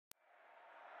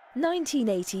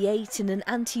1988 and an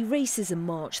anti-racism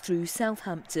march through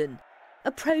Southampton.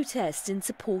 A protest in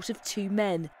support of two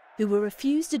men who were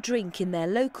refused a drink in their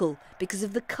local because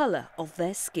of the colour of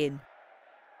their skin.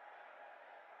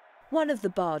 One of the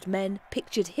barred men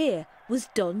pictured here was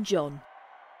Don John.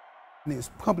 It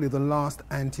was probably the last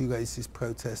anti-racist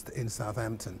protest in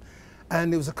Southampton.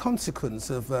 And it was a consequence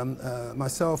of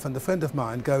myself and a friend of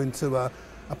mine going to a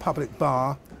public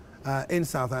bar in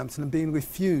Southampton and being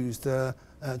refused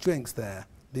drinks there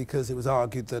because it was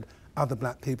argued that other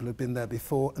black people had been there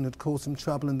before and had caused some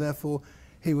trouble, and therefore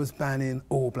he was banning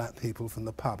all black people from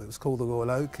the pub. It was called the Royal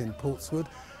Oak in Portswood,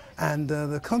 and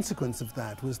the consequence of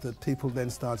that was that people then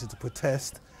started to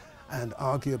protest and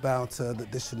argue about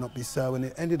that this should not be so, and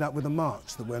it ended up with a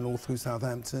march that went all through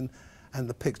Southampton, and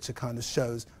the picture kind of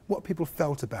shows what people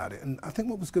felt about it. And I think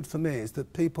what was good for me is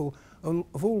that people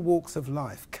of all walks of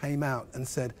life came out and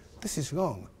said, this is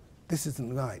wrong, this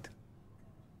isn't right.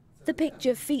 The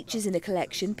picture features in a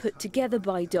collection put together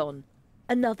by Don.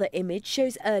 Another image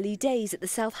shows early days at the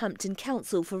Southampton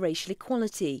Council for Racial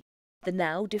Equality. The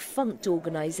now defunct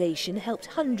organisation helped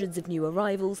hundreds of new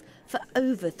arrivals for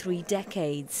over 3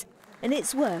 decades. And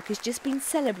its work has just been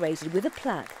celebrated with a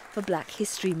plaque for Black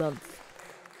History Month.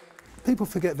 People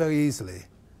forget very easily,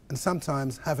 and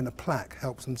sometimes having a plaque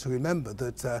helps them to remember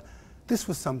that this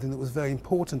was something that was very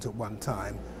important at one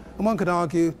time. And one could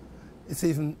argue it's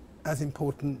even as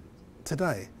important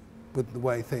today with the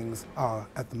way things are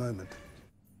at the moment.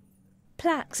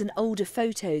 Plaques and older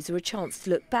photos are a chance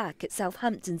to look back at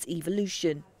Southampton's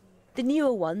evolution. The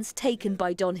newer ones, taken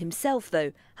by Don himself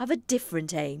though, have a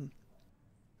different aim.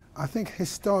 I think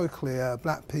historically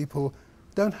black people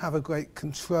don't have a great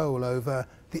control over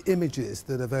the images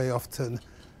that are very often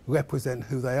represent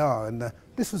who they are, and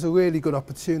this was a really good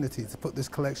opportunity to put this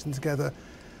collection together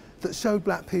that showed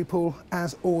black people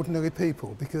as ordinary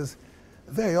people, because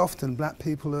very often black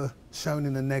people are shown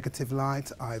in a negative light,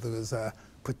 either as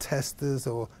protesters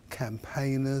or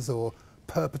campaigners or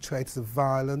perpetrators of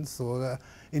violence, or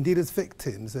indeed as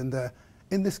victims. And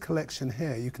in this collection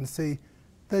here you can see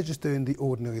they're just doing the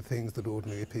ordinary things that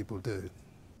ordinary people do.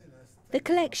 The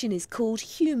collection is called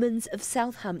Humans of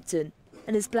Southampton,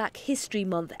 and as Black History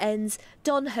Month ends,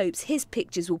 Don hopes his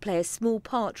pictures will play a small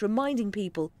part reminding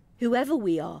people, whoever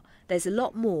we are, there's a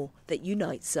lot more that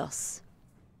unites us.